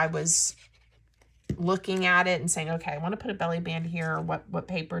if I was looking at it and saying, okay, I want to put a belly band here. What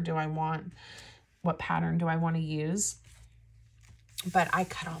paper do I want? What pattern do I want to use? But I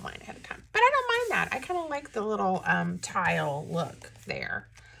cut all mine ahead of time. But I don't mind that. I kind of like the little tile look there.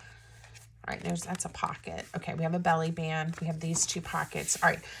 All right, that's a pocket. Okay, we have a belly band. We have these 2 pockets. All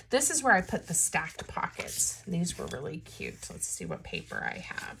right, this is where I put the stacked pockets. These were really cute. Let's see what paper I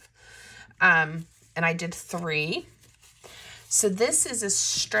have. And I did 3. So this is a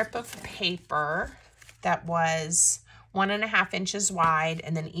strip of paper that was 1.5 inches wide,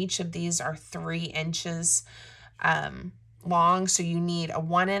 and then each of these are 3 inches long. So you need a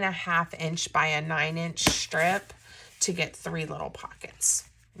 1.5 inch by a 9 inch strip to get 3 little pockets.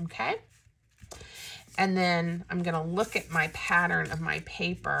 Okay. And then I'm going to look at my pattern of my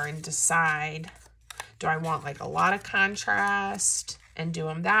paper and decide, do I want like a lot of contrast and do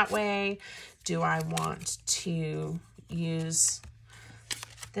them that way? Do I want to use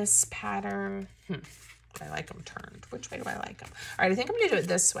this pattern? I like them turned. Which way do I like them? All right, I think I'm going to do it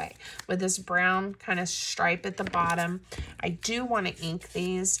this way with this brown kind of stripe at the bottom. I do want to ink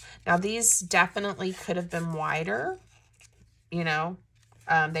these. Now, these definitely could have been wider, you know,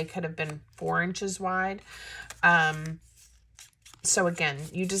 They could have been 4 inches wide. So again,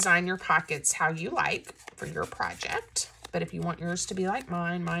 you design your pockets how you like for your project. But if you want yours to be like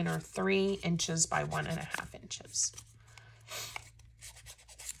mine are 3 inches by 1.5 inches.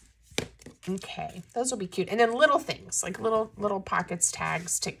 Okay, those will be cute. And then little things, like little pockets,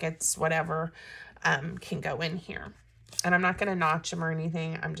 tags, tickets, whatever, can go in here. And I'm not going to notch them or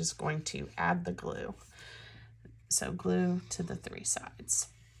anything. I'm just going to add the glue. So glue to the 3 sides.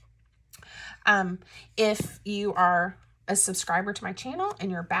 If you are a subscriber to my channel and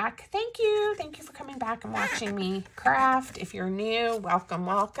you're back, thank you. Thank you for coming back and watching me craft. If you're new, welcome,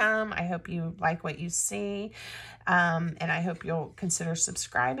 welcome. I hope you like what you see. And I hope you'll consider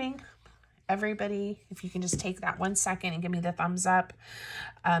subscribing. Everybody, if you can just take that 1 second and give me the thumbs up,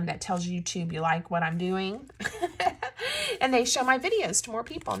 that tells YouTube you like what I'm doing. And they show my videos to more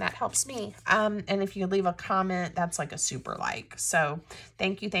people, and that helps me. And if you leave a comment, that's like a super like. So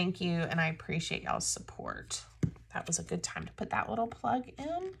thank you, and I appreciate y'all's support. That was a good time to put that little plug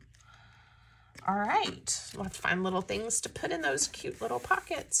in. All right, we'll have to find little things to put in those cute little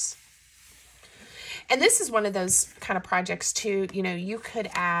pockets. And this is one of those kind of projects too, you know, you could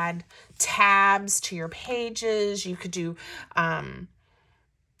add tabs to your pages. You could do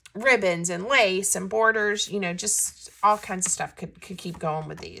ribbons and lace and borders, you know, just all kinds of stuff could keep going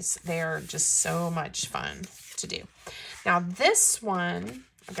with these. They're just so much fun to do. Now this one,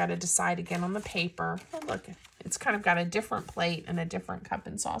 I've got to decide again on the paper. Oh, look, it's kind of got a different plate and a different cup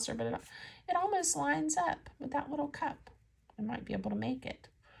and saucer, but it almost lines up with that little cup. I might be able to make it.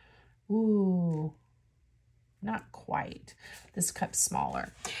 Ooh. Not quite. This cup's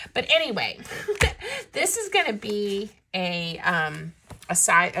smaller. But anyway, this is going to be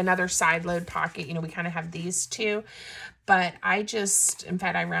another side load pocket. You know, we kind of have these two, but in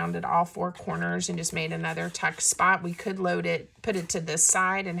fact, I rounded all 4 corners and just made another tuck spot. We could load it, put it to this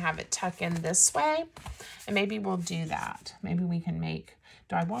side and have it tuck in this way. And maybe we'll do that. Maybe we can make,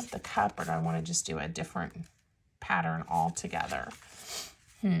 do I want the cup or do I want to just do a different pattern altogether?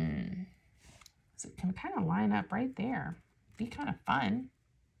 It can kind of line up right there. Be kind of fun.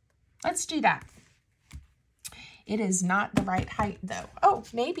 Let's do that. It is not the right height though. Oh,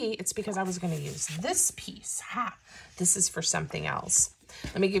 maybe it's because I was going to use this piece. Ha! This is for something else.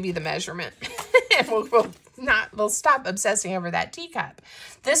 Let me give you the measurement. And we'll stop obsessing over that teacup.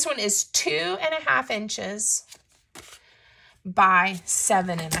 This one is 2.5 inches by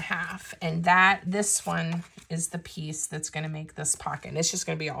 7.5, and this one is the piece that's going to make this pocket. And it's just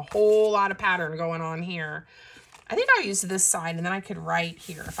going to be a whole lot of pattern going on here. I think I'll use this side, and then I could write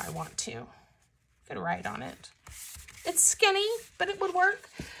here if I want to. Could write on it. It's skinny, but it would work.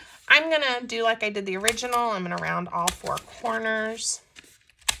 I'm going to do like I did the original. I'm going to round all 4 corners.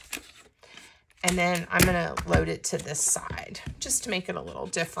 And then I'm going to load it to this side, just to make it a little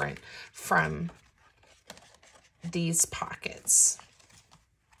different from these pockets.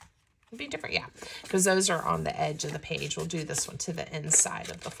 It'll be different, yeah, because those are on the edge of the page. We'll do this one to the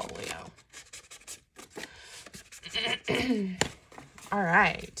inside of the folio. All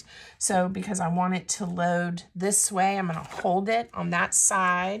right, so because I want it to load this way, I'm going to hold it on that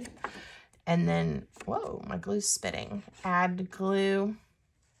side, and then, whoa, my glue's spitting. Add glue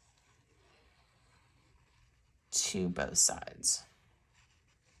to both sides.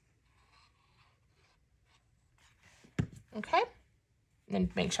 Okay, and then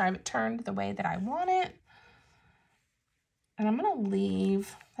make sure I have it turned the way that I want it. And I'm going to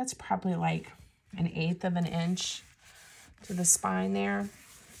leave, that's probably like 1/8 of an inch to the spine there,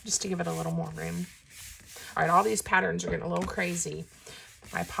 just to give it a little more room. All right, all these patterns are getting a little crazy.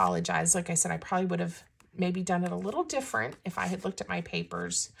 I apologize. Like I said, I probably would have maybe done it a little different if I had looked at my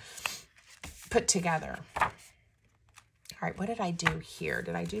papers put together. All right, what did I do here?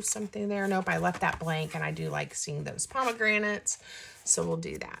 Did I do something there? Nope, I left that blank, and I do like seeing those pomegranates, so we'll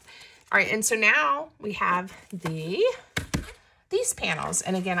do that. All right, and so now we have these panels.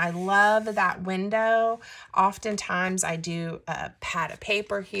 And again, I love that window. Oftentimes I do a pad of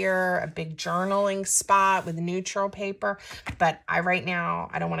paper here, a big journaling spot with neutral paper, but right now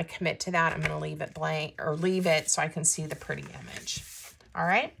I don't want to commit to that. I'm going to leave it blank, or leave it so I can see the pretty image. All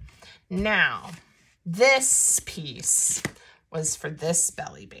right, now this piece was for this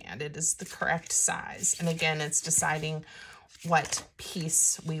belly band. It is the correct size. And again, it's deciding what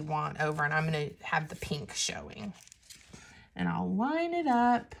piece we want over. And I'm going to have the pink showing. And I'll line it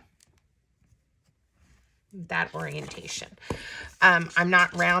up that orientation. I'm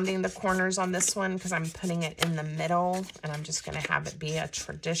not rounding the corners on this one because I'm putting it in the middle. And I'm just going to have it be a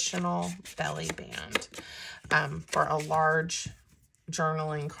traditional belly band for a large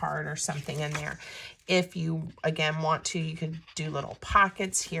journaling card or something in there. If you, again, want to, you could do little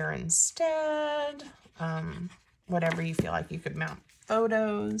pockets here instead. Whatever you feel like. You could mount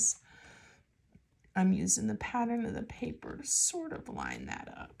photos. I'm using the pattern of the paper to sort of line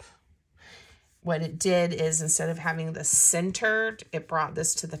that up. What it did is, instead of having this centered, it brought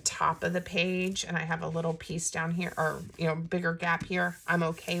this to the top of the page, and I have a little piece down here, or, you know, bigger gap here. I'm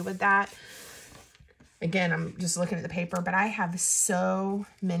okay with that. Again, I'm just looking at the paper, but I have so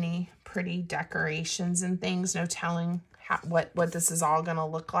many pretty decorations and things. No telling what this is all going to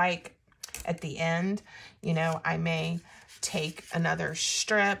look like at the end. You know, I may take another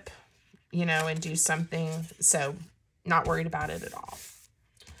strip, you know, and do something. So not worried about it at all.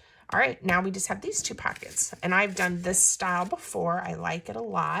 All right, now we just have these two pockets. And I've done this style before. I like it a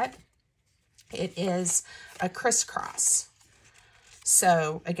lot. It is a crisscross.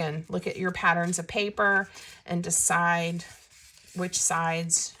 So again, look at your patterns of paper and decide which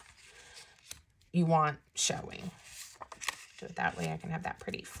sides you want showing. Do it that way. I can have that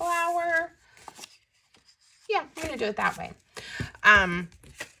pretty flower. Yeah, I'm going to do it that way.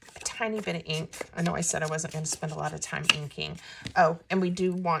 A tiny bit of ink. I know I said I wasn't going to spend a lot of time inking. Oh, and we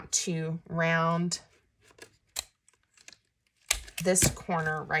do want to round this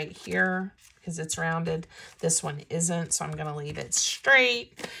corner right here because it's rounded. This one isn't, so I'm going to leave it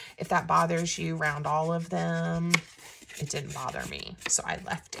straight. If that bothers you, round all of them. It didn't bother me, so I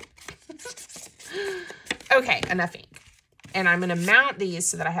left it. Okay, enough ink. And I'm going to mount these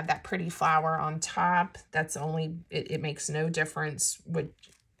so that I have that pretty flower on top. That's only, it makes no difference with,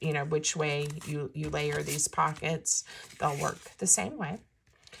 you know, which way you layer these pockets. They'll work the same way.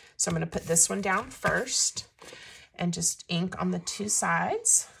 So I'm going to put this one down first and just ink on the two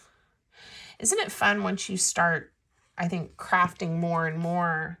sides. Isn't it fun once you start, I think, crafting more and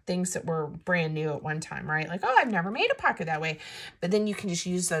more things that were brand new at one time, right? Like, oh, I've never made a pocket that way. But then you can just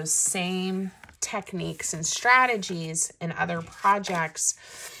use those same techniques and strategies in other projects,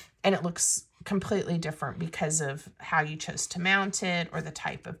 and it looks completely different because of how you chose to mount it or the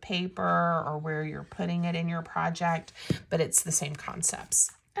type of paper or where you're putting it in your project, but it's the same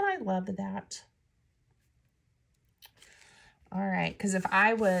concepts. And I love that. All right, because if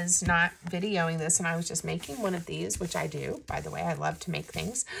I was not videoing this and I was just making one of these, which I do, by the way, I love to make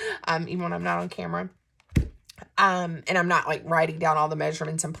things, even when I'm not on camera, and I'm not like writing down all the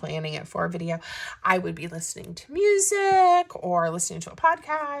measurements and planning it for a video, I would be listening to music or listening to a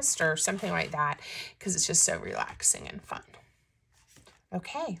podcast or something like that because it's just so relaxing and fun.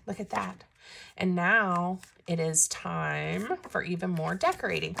 Okay, look at that. And now it is time for even more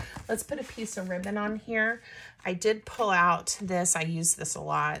decorating. Let's put a piece of ribbon on here. I did pull out this. I use this a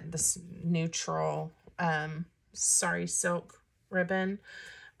lot, this neutral sari silk ribbon.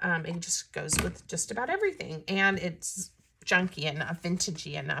 It just goes with just about everything. And it's junky enough,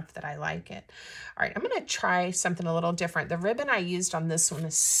 vintagey enough that I like it. All right, I'm going to try something a little different. The ribbon I used on this one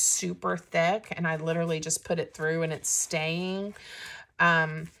is super thick, and I literally just put it through and it's staying.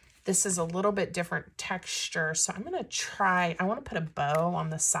 This is a little bit different texture, so I'm going to try, I want to put a bow on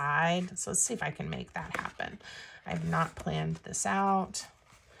the side. So let's see if I can make that happen. I have not planned this out.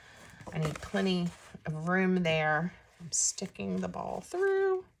 I need plenty of room there. I'm sticking the ball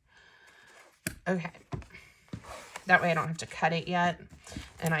through. Okay. That way I don't have to cut it yet,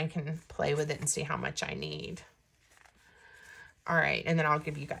 and I can play with it and see how much I need. All right, and then I'll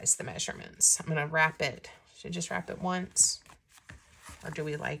give you guys the measurements. I'm going to wrap it. Should I just wrap it once? Or do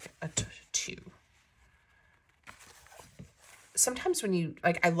we like a two? Sometimes when you,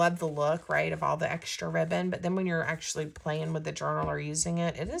 like, I love the look, right, of all the extra ribbon, but then when you're actually playing with the journal or using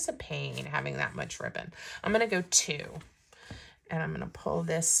it, it is a pain having that much ribbon. I'm going to go 2. And I'm going to pull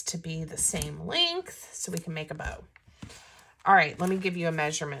this to be the same length so we can make a bow. All right, let me give you a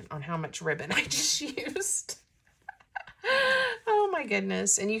measurement on how much ribbon I just used. Oh my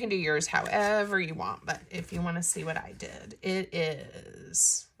goodness. And you can do yours however you want, but if you want to see what I did,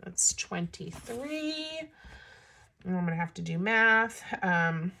 that's 23. And I'm going to have to do math.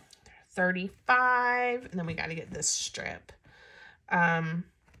 35. And then we got to get this strip.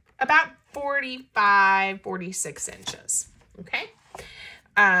 About 45, 46 inches. Okay.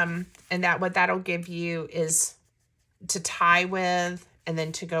 And what that'll give you is to tie with and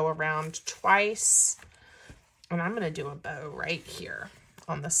then to go around twice. And I'm going to do a bow right here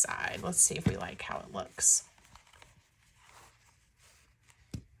on the side. Let's see if we like how it looks.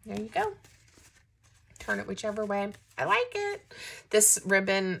 There you go. Turn it whichever way. I like it. This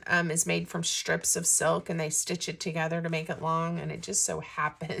ribbon is made from strips of silk, and they stitch it together to make it long, and it just so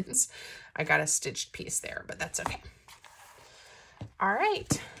happens I got a stitched piece there, but that's okay. All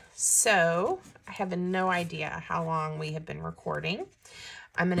right. So I have no idea how long we have been recording.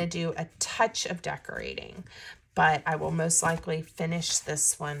 I'm going to do a touch of decorating, but I will most likely finish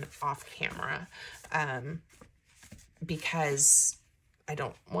this one off camera because I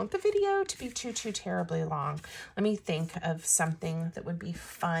don't want the video to be too terribly long. Let me think of something that would be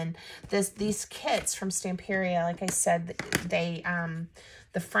fun. These kits from Stamperia, like I said, they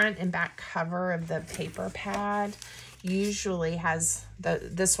the front and back cover of the paper pad usually has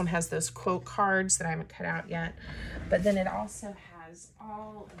this one has those quote cards that I haven't cut out yet, but then it also has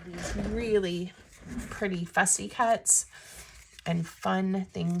all of these really pretty fussy cuts and fun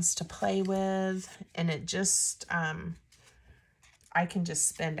things to play with, and it just I can just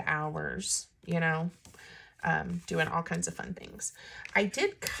spend hours, you know, doing all kinds of fun things. I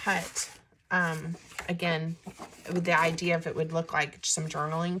did cut again with the idea of it would look like some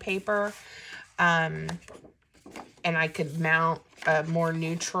journaling paper, and I could mount a more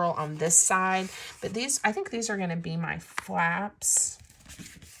neutral on this side, but I think these are going to be my flaps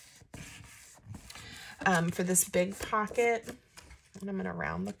for this big pocket, and I'm going to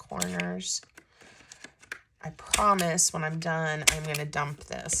round the corners. I promise when I'm done, I'm going to dump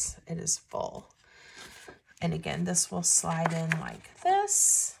this. It is full. And again, this will slide in like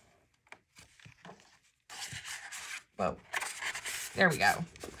this. Whoa, there we go.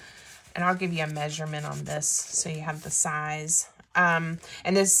 And I'll give you a measurement on this so you have the size. And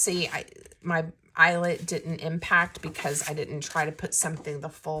this, see, my eyelet didn't impact because I didn't try to put something the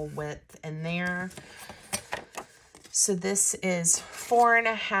full width in there. So this is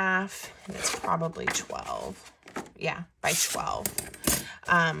 4.5, and it's probably 12. Yeah, by 12.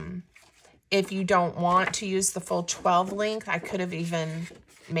 If you don't want to use the full 12 length, I could have even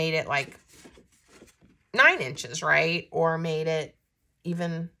made it like 9 inches, right? Or made it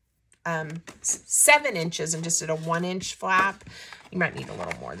even 7 inches and just did a 1-inch flap. You might need a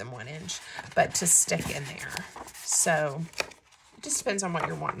little more than 1 inch, but to stick in there. So it just depends on what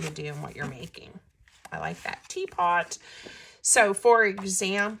you're wanting to do and what you're making. I like that teapot. So for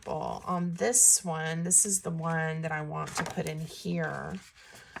example, on this one, this is the one that I want to put in here.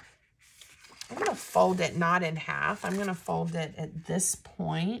 I'm going to fold it not in half. I'm going to fold it at this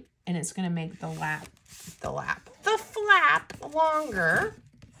point, and it's going to make the flap longer.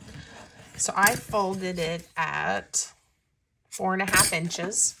 So I folded it at 4.5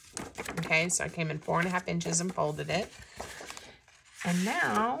 inches. Okay, so I came in 4.5 inches and folded it. And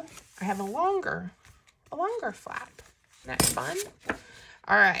now I have a longer flap. Isn't that fun?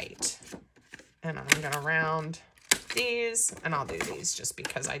 All right. And I'm going to round these, and I'll do these just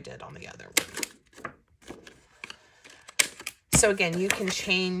because I did on the other one. So again, you can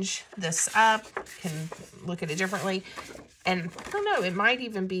change this up, can look at it differently. And I don't know, it might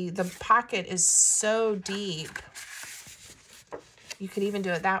even be, the pocket is so deep. You could even do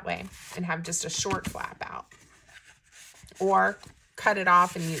it that way and have just a short flap out. Or cut it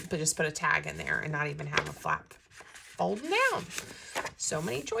off and you just put a tag in there and not even have a flap folding down. So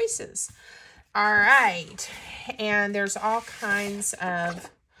many choices. All right. And there's all kinds of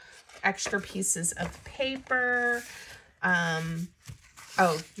extra pieces of paper.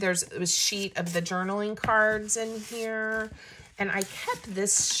 Oh, there's a sheet of the journaling cards in here. And I kept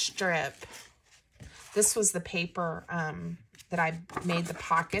this strip. This was the paper that I made the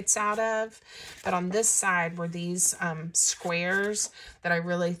pockets out of. But on this side were these squares that I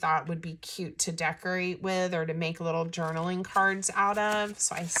really thought would be cute to decorate with or to make little journaling cards out of.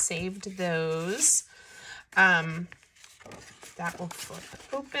 So I saved those. That will flip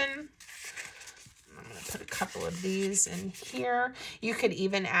open. I'm going to put a couple of these in here. You could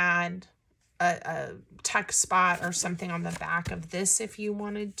even add a tuck spot or something on the back of this if you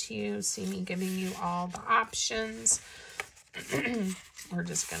wanted to. See me giving you all the options. We're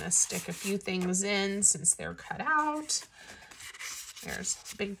just going to stick a few things in since they're cut out. There's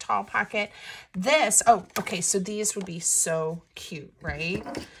a big tall pocket. This, oh, okay, so these would be so cute, right?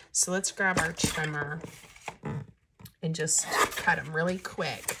 So let's grab our trimmer and just cut them really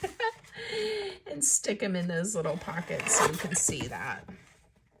quick and stick them in those little pockets so you can see that.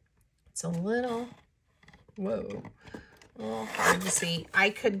 It's a little, whoa, a little hard to see. I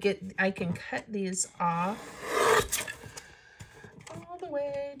can cut these off all the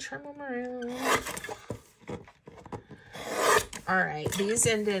way, trim them around. All right, these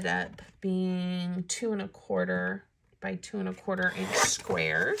ended up being 2¼ by 2¼ inch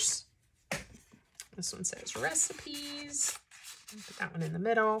squares. This one says recipes. Put that one in the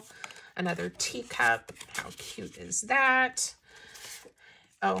middle. Another teacup. How cute is that?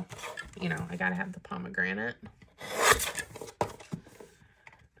 Oh, you know, I gotta have the pomegranate.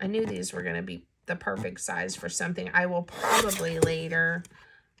 I knew these were gonna be the perfect size for something. I will probably later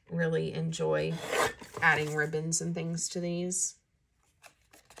really enjoy adding ribbons and things to these.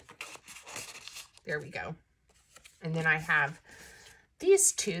 There we go. And then I have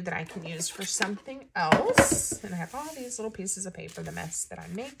these two that I can use for something else. And I have all these little pieces of paper, the mess that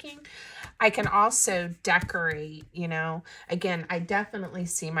I'm making. I can also decorate, you know. Again, I definitely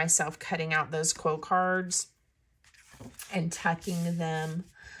see myself cutting out those quote cards and tucking them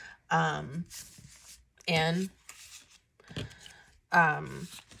in.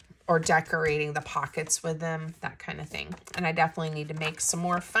 Or decorating the pockets with them, that kind of thing. And I definitely need to make some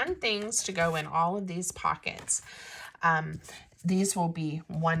more fun things to go in all of these pockets. These will be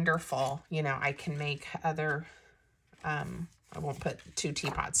wonderful. You know, I can make other, I won't put two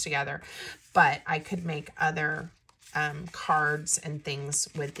teapots together, but I could make other cards and things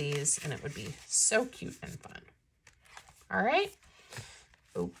with these, and it would be so cute and fun. All right.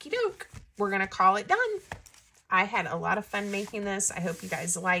 Okie doke. We're going to call it done. I had a lot of fun making this. I hope you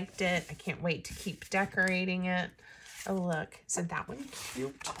guys liked it. I can't wait to keep decorating it. Oh, look. Isn't that one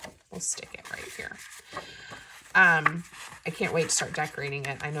cute? We'll stick it right here. I can't wait to start decorating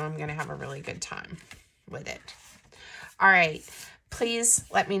it. I know I'm going to have a really good time with it. All right. Please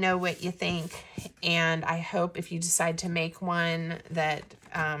let me know what you think. And I hope if you decide to make one that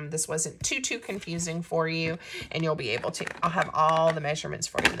this wasn't too confusing for you, and you'll be able to. I'll have all the measurements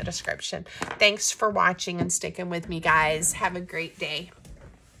for you in the description. Thanks for watching and sticking with me, guys. Have a great day.